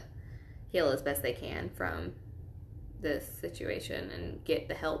 Yeah. But heal as best they can from this situation and get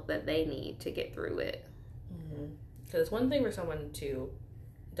the help that they need to get through it. Because it's one thing for someone to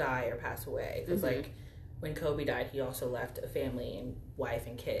die or pass away. Because, like, when Kobe died, he also left a family and wife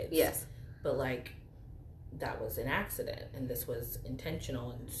and kids. Yes. But, like, that was an accident, and this was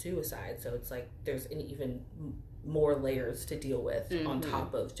intentional and suicide. So it's like there's even more layers to deal with on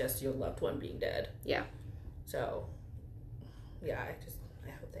top of just your loved one being dead. Yeah. So, yeah, I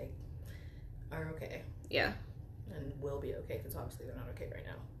hope they are okay. Yeah. And will be okay, because obviously they're not okay right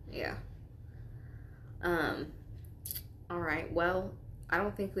now. Yeah. All right. Well, I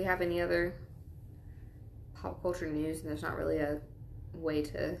don't think we have any other pop culture news, and there's not really a way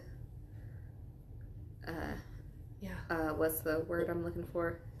to what's the word I'm looking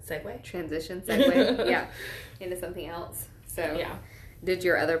for? Transition segue. Yeah, into something else. So yeah, did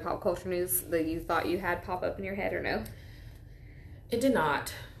your other pop culture news that you thought you had pop up in your head, or no? It did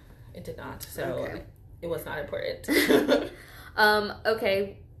not. So it was not important.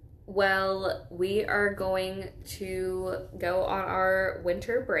 Okay. Well, we are going to go on our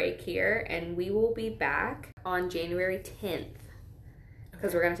winter break here, and we will be back on January 10th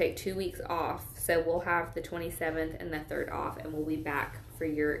because we're going to take 2 weeks off. So we'll have the 27th and the 3rd off, and we'll be back for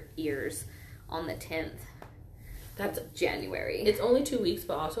your ears on the 10th. That's January. It's only 2 weeks,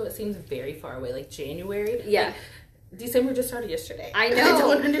 but also it seems very far away. Like January. Yeah. Like, December just started yesterday. I know. I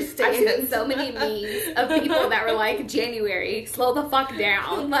don't understand. I've seen so many memes of people that were like, January, slow the fuck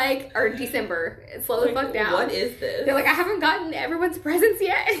down. Like, or December, slow the fuck down. What is this? They're like, I haven't gotten everyone's presents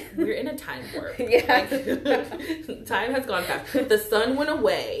yet. We're in a time warp. Yeah. Like, time has gone fast. The sun went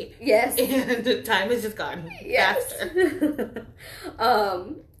away. Yes. And time has just gone faster.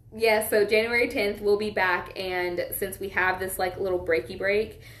 Yeah, so January 10th, we'll be back. And since we have this, like, little breaky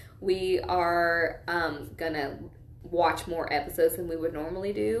break, we are gonna watch more episodes than we would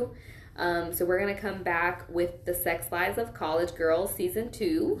normally do. So we're going to come back with The Sex Lives of College Girls Season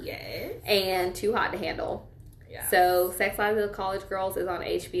 2. Yes. And Too Hot to Handle. Yeah. So Sex Lives of College Girls is on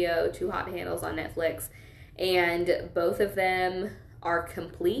HBO, Too Hot to Handle is on Netflix. And both of them are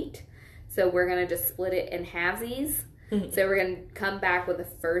complete. So we're going to just split it in halvesies. So we're going to come back with the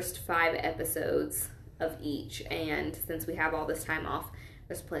first 5 episodes of each. And since we have all this time off,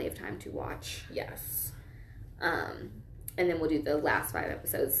 there's plenty of time to watch. Yes. And then we'll do the last 5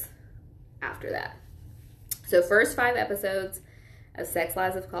 episodes after that. So first 5 episodes of Sex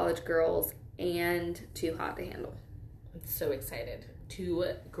Lives of College Girls and Too Hot to Handle. I'm so excited. 2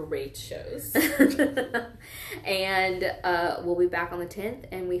 great shows. And we'll be back on the 10th,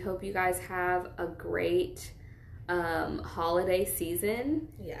 and we hope you guys have a great holiday season.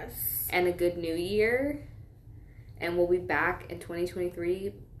 Yes. And a good new year. And we'll be back in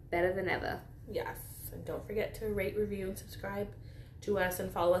 2023 better than ever. Yes. And don't forget to rate, review, and subscribe to us, and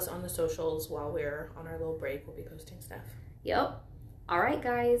follow us on the socials while we're on our little break. We'll be posting stuff. Yep. All right,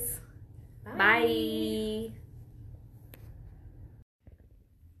 guys. Bye. Bye.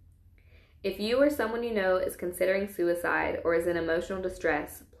 If you or someone you know is considering suicide or is in emotional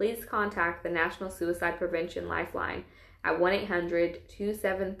distress, please contact the National Suicide Prevention Lifeline at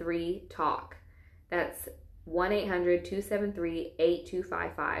 1-800-273-TALK. That's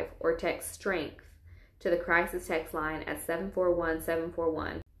 1-800-273-8255, or text STRENGTH to the crisis text line at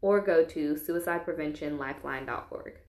 741-741, or go to suicidepreventionlifeline.org.